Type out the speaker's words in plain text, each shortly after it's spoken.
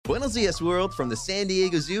Buenos dias, world, from the San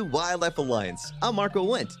Diego Zoo Wildlife Alliance. I'm Marco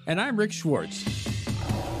Wendt. And I'm Rick Schwartz.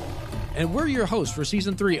 And we're your hosts for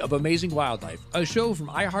Season 3 of Amazing Wildlife, a show from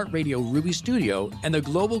iHeartRadio Ruby Studio and the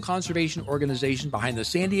global conservation organization behind the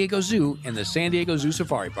San Diego Zoo and the San Diego Zoo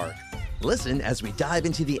Safari Park. Listen as we dive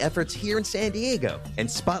into the efforts here in San Diego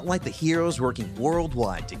and spotlight the heroes working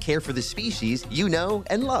worldwide to care for the species you know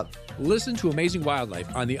and love. Listen to Amazing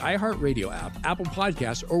Wildlife on the iHeartRadio app, Apple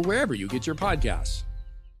Podcasts, or wherever you get your podcasts.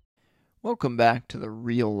 Welcome back to the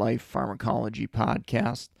Real Life Pharmacology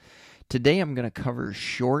Podcast. Today I'm going to cover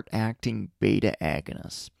short-acting beta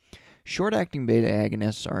agonists. Short-acting beta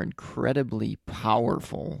agonists are incredibly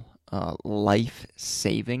powerful,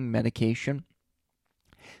 life-saving medication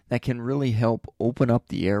that can really help open up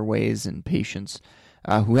the airways in patients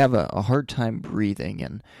who have a hard time breathing.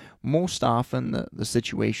 And most often the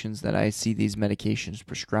situations that I see these medications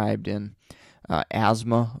prescribed in,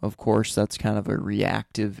 asthma, of course, that's kind of a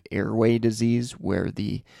reactive airway disease where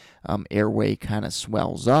the airway kind of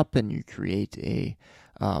swells up and you create a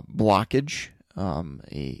blockage,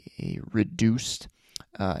 a reduced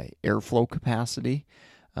airflow capacity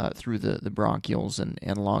through the bronchioles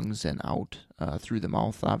and lungs and out through the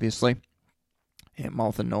mouth, obviously, and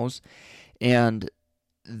mouth and nose. And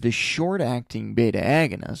the short-acting beta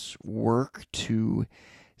agonists work to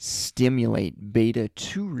stimulate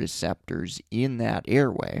beta-2 receptors in that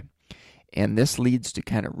airway, and this leads to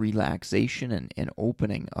kind of relaxation and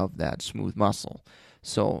opening of that smooth muscle.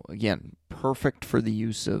 So again, perfect for the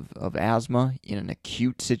use of asthma in an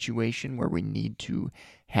acute situation where we need to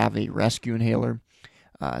have a rescue inhaler.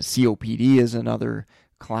 COPD is another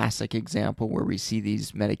classic example where we see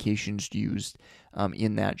these medications used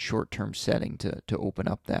in that short-term setting to open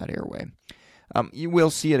up that airway. You will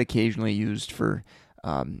see it occasionally used for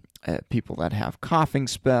people that have coughing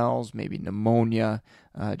spells, maybe pneumonia,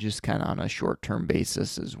 just kind of on a short-term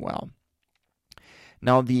basis as well.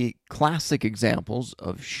 Now, the classic examples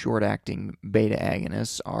of short-acting beta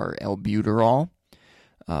agonists are albuterol,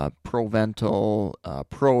 Proventil,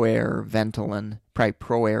 ProAir, Ventolin. Probably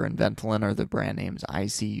ProAir and Ventolin are the brand names I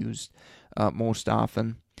see used most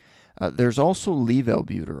often. There's also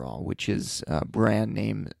levalbuterol, which is brand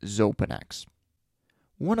name Xopenex.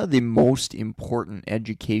 One of the most important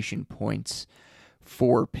education points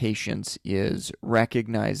for patients is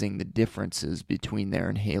recognizing the differences between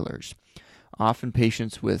their inhalers. Often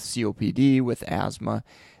patients with COPD, with asthma,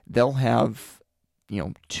 they'll have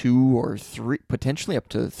 2 or 3, potentially up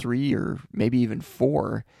to 3 or maybe even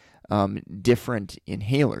 4 different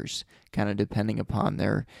inhalers, kind of depending upon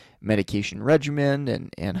their medication regimen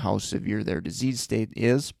and how severe their disease state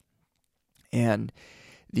is. And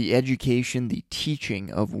the education, the teaching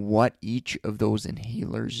of what each of those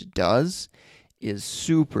inhalers does is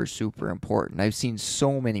super, super important. I've seen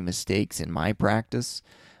so many mistakes in my practice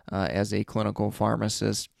as a clinical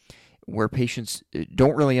pharmacist where patients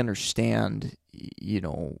don't really understand,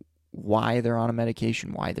 why they're on a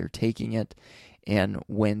medication, why they're taking it, and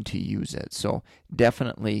when to use it. So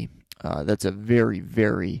definitely that's a very,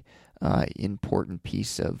 very important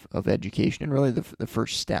piece of education and really the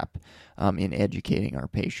first step in educating our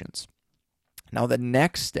patients. Now, the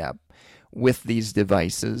next step with these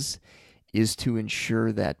devices is to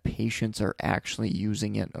ensure that patients are actually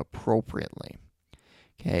using it appropriately.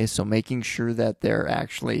 Okay, so making sure that they're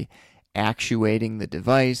actually actuating the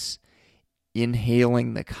device,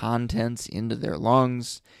 inhaling the contents into their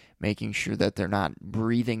lungs, making sure that they're not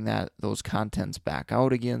breathing those contents back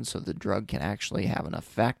out again so the drug can actually have an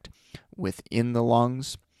effect within the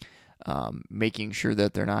lungs, making sure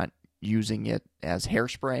that they're not using it as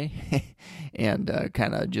hairspray and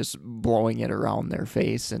kind of just blowing it around their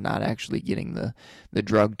face and not actually getting the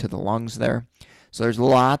drug to the lungs there. So there's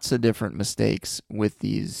lots of different mistakes with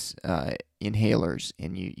these inhalers,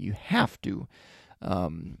 and you have to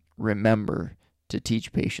remember to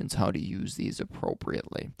teach patients how to use these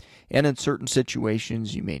appropriately. And in certain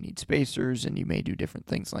situations, you may need spacers and you may do different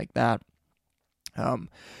things like that.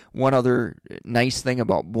 One other nice thing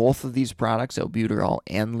about both of these products, albuterol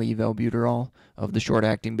and levalbuterol of the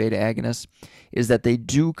short-acting beta agonists, is that they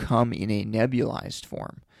do come in a nebulized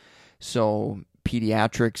form. So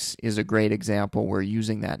pediatrics is a great example where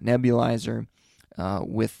using that nebulizer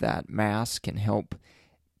with that mask can help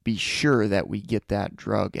be sure that we get that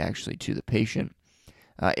drug actually to the patient.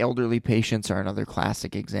 Elderly patients are another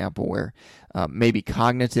classic example where maybe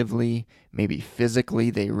cognitively, maybe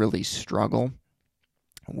physically, they really struggle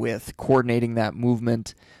with coordinating that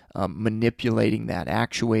movement, manipulating that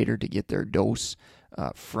actuator to get their dose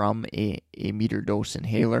from a meter dose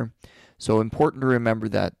inhaler. So important to remember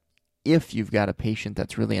that if you've got a patient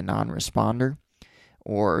that's really a non-responder,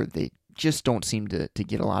 or they just don't seem to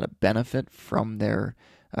get a lot of benefit from their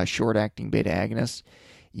short-acting beta agonists,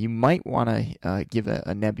 you might want to give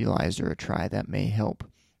a nebulizer a try. That may help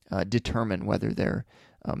determine whether they're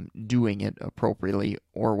doing it appropriately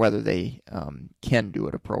or whether they can do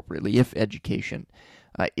it appropriately if education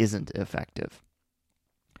isn't effective.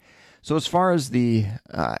 So as far as the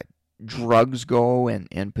drugs go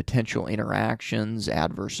and potential interactions,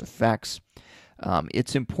 adverse effects,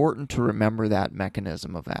 it's important to remember that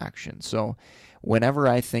mechanism of action. So whenever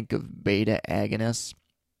I think of beta agonists,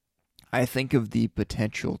 I think of the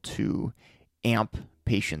potential to amp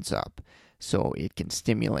patients up. So it can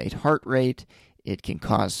stimulate heart rate, it can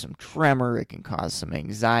cause some tremor, it can cause some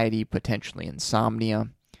anxiety, potentially insomnia.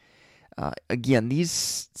 Again,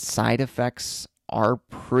 these side effects are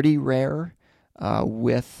pretty rare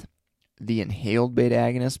with the inhaled beta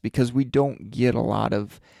agonist because we don't get a lot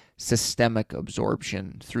of systemic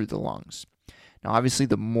absorption through the lungs. Now, obviously,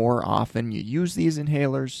 the more often you use these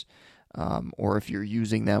inhalers, or if you're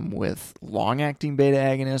using them with long-acting beta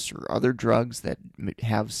agonists or other drugs that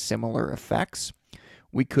have similar effects,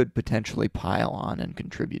 we could potentially pile on and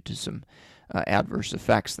contribute to some adverse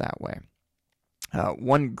effects that way.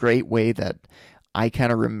 One great way that I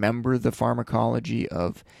kind of remember the pharmacology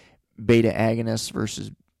of beta agonists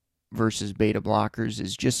versus beta blockers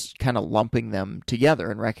is just kind of lumping them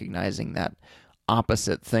together and recognizing that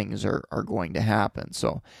opposite things are going to happen.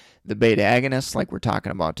 So the beta agonists, like we're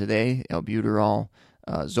talking about today, albuterol,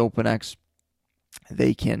 Xopenex,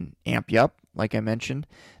 they can amp you up, like I mentioned.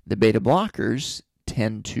 The beta blockers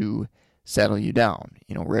tend to settle you down.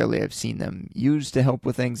 Rarely I've seen them used to help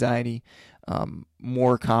with anxiety.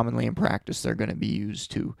 More commonly in practice, they're going to be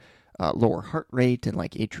used to lower heart rate and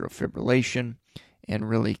like atrial fibrillation and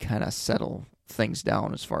really kind of settle things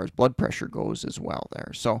down as far as blood pressure goes as well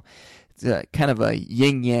there. So it's kind of a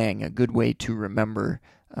yin-yang, a good way to remember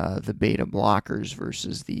the beta blockers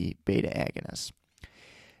versus the beta agonists.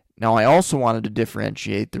 Now, I also wanted to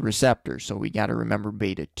differentiate the receptors. So we got to remember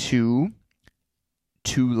beta 2,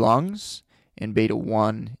 2 lungs, and beta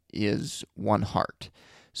 1 is 1 heart.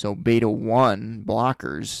 So beta 1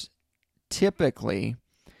 blockers typically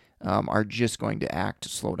are just going to act to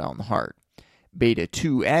slow down the heart. Beta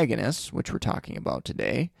 2 agonists, which we're talking about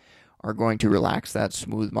today, are going to relax that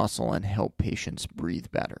smooth muscle and help patients breathe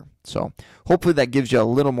better. So hopefully that gives you a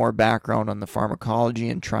little more background on the pharmacology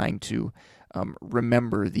and trying to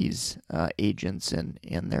remember these agents and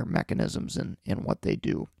their mechanisms and what they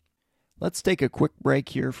do. Let's take a quick break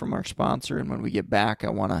here from our sponsor, and when we get back, I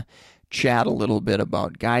want to chat a little bit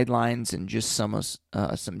about guidelines and just some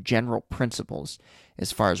general principles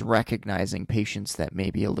as far as recognizing patients that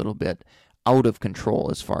may be a little bit out of control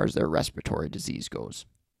as far as their respiratory disease goes.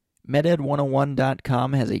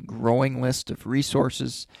 MedEd101.com has a growing list of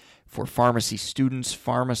resources for pharmacy students,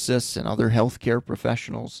 pharmacists, and other healthcare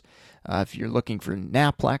professionals. If you're looking for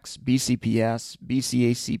NAPLEX, BCPS,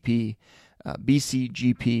 BCACP,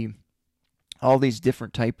 BCGP, all these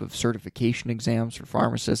different type of certification exams for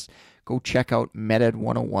pharmacists, go check out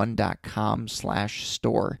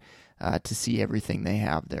meded101.com/store to see everything they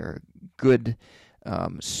have there. Good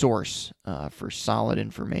source for solid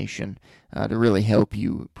information to really help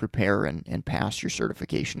you prepare and pass your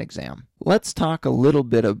certification exam. Let's talk a little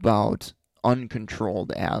bit about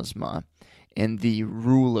uncontrolled asthma and the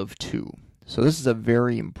rule of 2. So this is a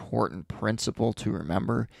very important principle to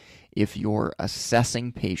remember if you're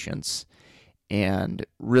assessing patients and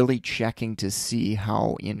really checking to see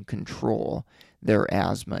how in control their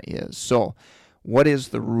asthma is. So what is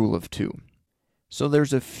the rule of 2? So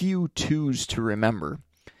there's a few 2s to remember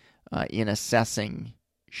in assessing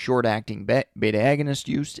short-acting beta agonist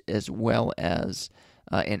use as well as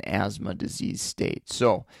an asthma disease state.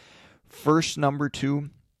 So first, number 2,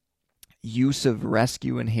 use of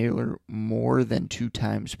rescue inhaler more than 2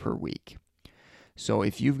 times per week. So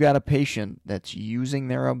if you've got a patient that's using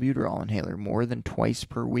their albuterol inhaler more than twice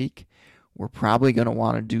per week, we're probably going to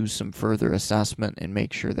want to do some further assessment and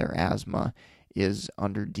make sure their asthma is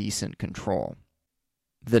under decent control.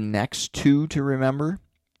 The next 2 to remember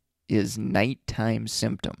is nighttime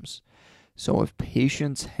symptoms. So if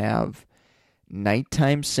patients have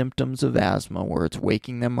nighttime symptoms of asthma where it's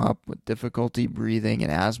waking them up with difficulty breathing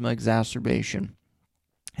and asthma exacerbation,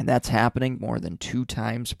 and that's happening more than 2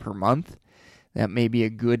 times per month, that may be a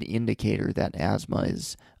good indicator that asthma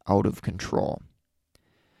is out of control.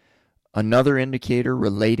 Another indicator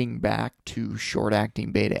relating back to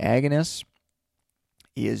short-acting beta agonists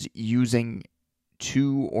is using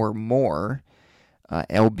 2 or more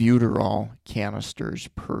albuterol canisters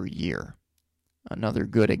per year. Another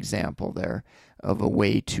good example there of a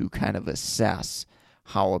way to kind of assess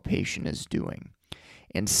how a patient is doing.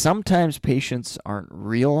 And sometimes patients aren't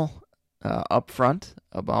real upfront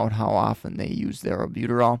about how often they use their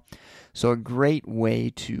albuterol. So a great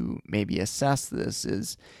way to maybe assess this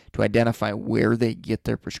is to identify where they get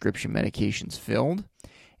their prescription medications filled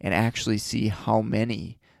and actually see how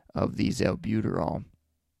many of these albuterol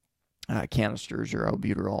canisters or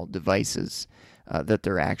albuterol devices that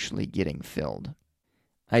they're actually getting filled.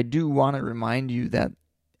 I do want to remind you that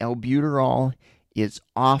albuterol is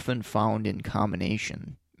often found in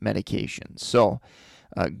combination medications. So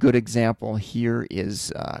a good example here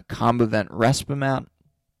is Combivent Respimat,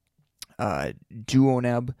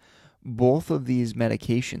 Duoneb. Both of these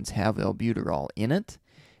medications have albuterol in it,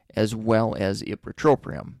 as well as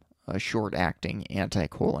ipratropium, a short-acting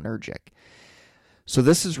anticholinergic. So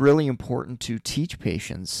this is really important to teach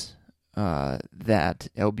patients that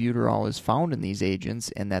albuterol is found in these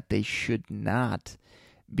agents and that they should not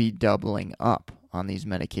be doubling up on these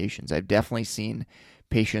medications. I've definitely seen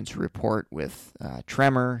patients report with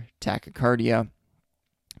tremor, tachycardia,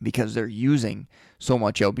 because they're using so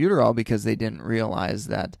much albuterol because they didn't realize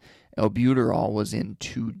that albuterol was in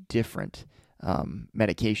two different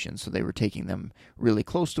medications. So they were taking them really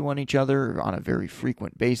close to one each other on a very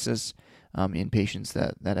frequent basis in patients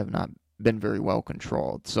that have not been very well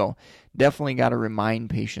controlled. So definitely got to remind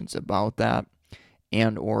patients about that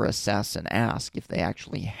and or assess and ask if they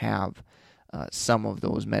actually have some of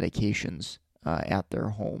those medications at their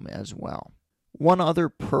home as well. One other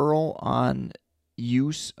pearl on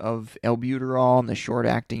use of albuterol and the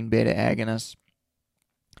short-acting beta agonists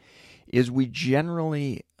is we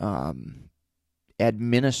generally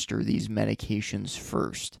administer these medications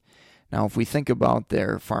first. Now, if we think about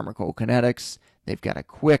their pharmacokinetics, they've got a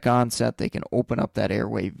quick onset. They can open up that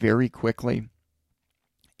airway very quickly.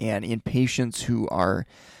 And in patients who are,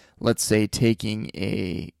 let's say, taking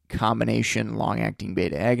a combination long-acting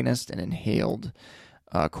beta agonist and inhaled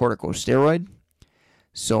corticosteroid,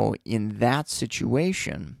 so in that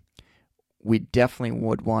situation, we definitely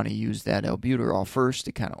would want to use that albuterol first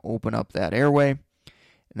to kind of open up that airway, and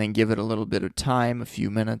then give it a little bit of time, a few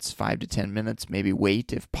minutes, 5 to 10 minutes, maybe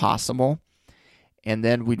wait if possible. And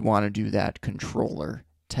then we'd want to do that controller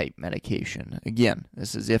type medication. Again,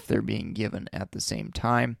 this is if they're being given at the same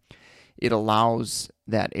time. It allows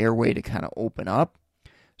that airway to kind of open up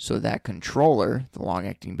so that controller, the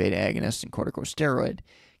long-acting beta agonist and corticosteroid,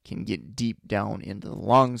 can get deep down into the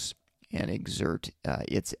lungs and exert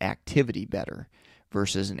its activity better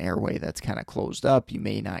versus an airway that's kind of closed up. You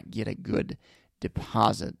may not get a good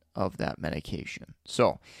deposit of that medication.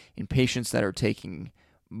 So in patients that are taking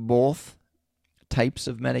both types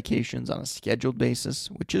of medications on a scheduled basis,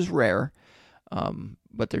 which is rare,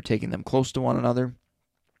 but they're taking them close to one another,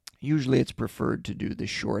 usually it's preferred to do the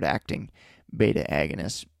short-acting beta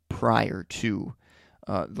agonist prior to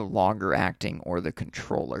the longer-acting or the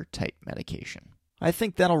controller-type medication. I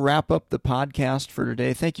think that'll wrap up the podcast for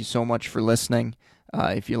today. Thank you so much for listening.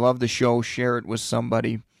 If you love the show, share it with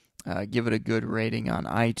somebody. Give it a good rating on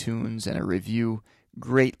iTunes and a review.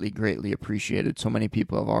 Greatly, greatly appreciated. So many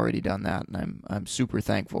people have already done that, and I'm super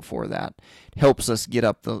thankful for that. It helps us get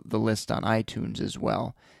up the list on iTunes as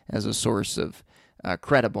well as a source of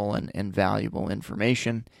credible and valuable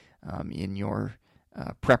information in your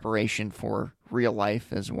preparation for real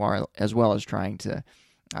life, as well as trying to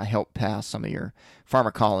help pass some of your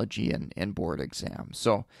pharmacology and board exams.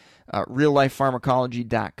 So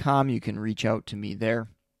reallifepharmacology.com, you can reach out to me there.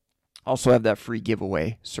 Also have that free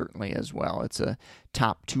giveaway, certainly, as well. It's a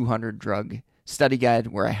top 200 drug study guide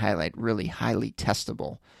where I highlight really highly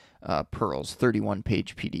testable pearls,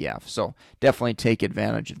 31-page PDF. So definitely take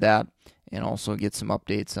advantage of that and also get some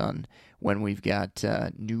updates on when we've got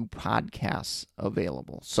new podcasts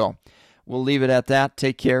available. So we'll leave it at that.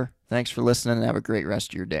 Take care. Thanks for listening and have a great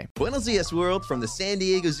rest of your day. Buenos dias, world, from the San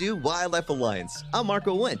Diego Zoo Wildlife Alliance. I'm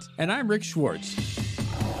Marco Wendt. And I'm Rick Schwartz.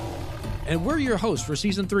 And we're your hosts for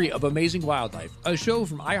Season 3 of Amazing Wildlife, a show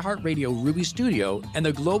from iHeartRadio Ruby Studio and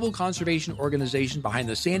the global conservation organization behind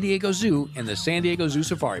the San Diego Zoo and the San Diego Zoo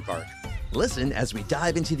Safari Park. Listen as we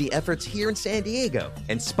dive into the efforts here in San Diego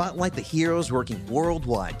and spotlight the heroes working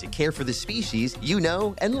worldwide to care for the species you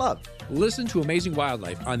know and love. Listen to Amazing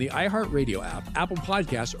Wildlife on the iHeartRadio app, Apple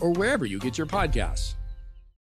Podcasts, or wherever you get your podcasts.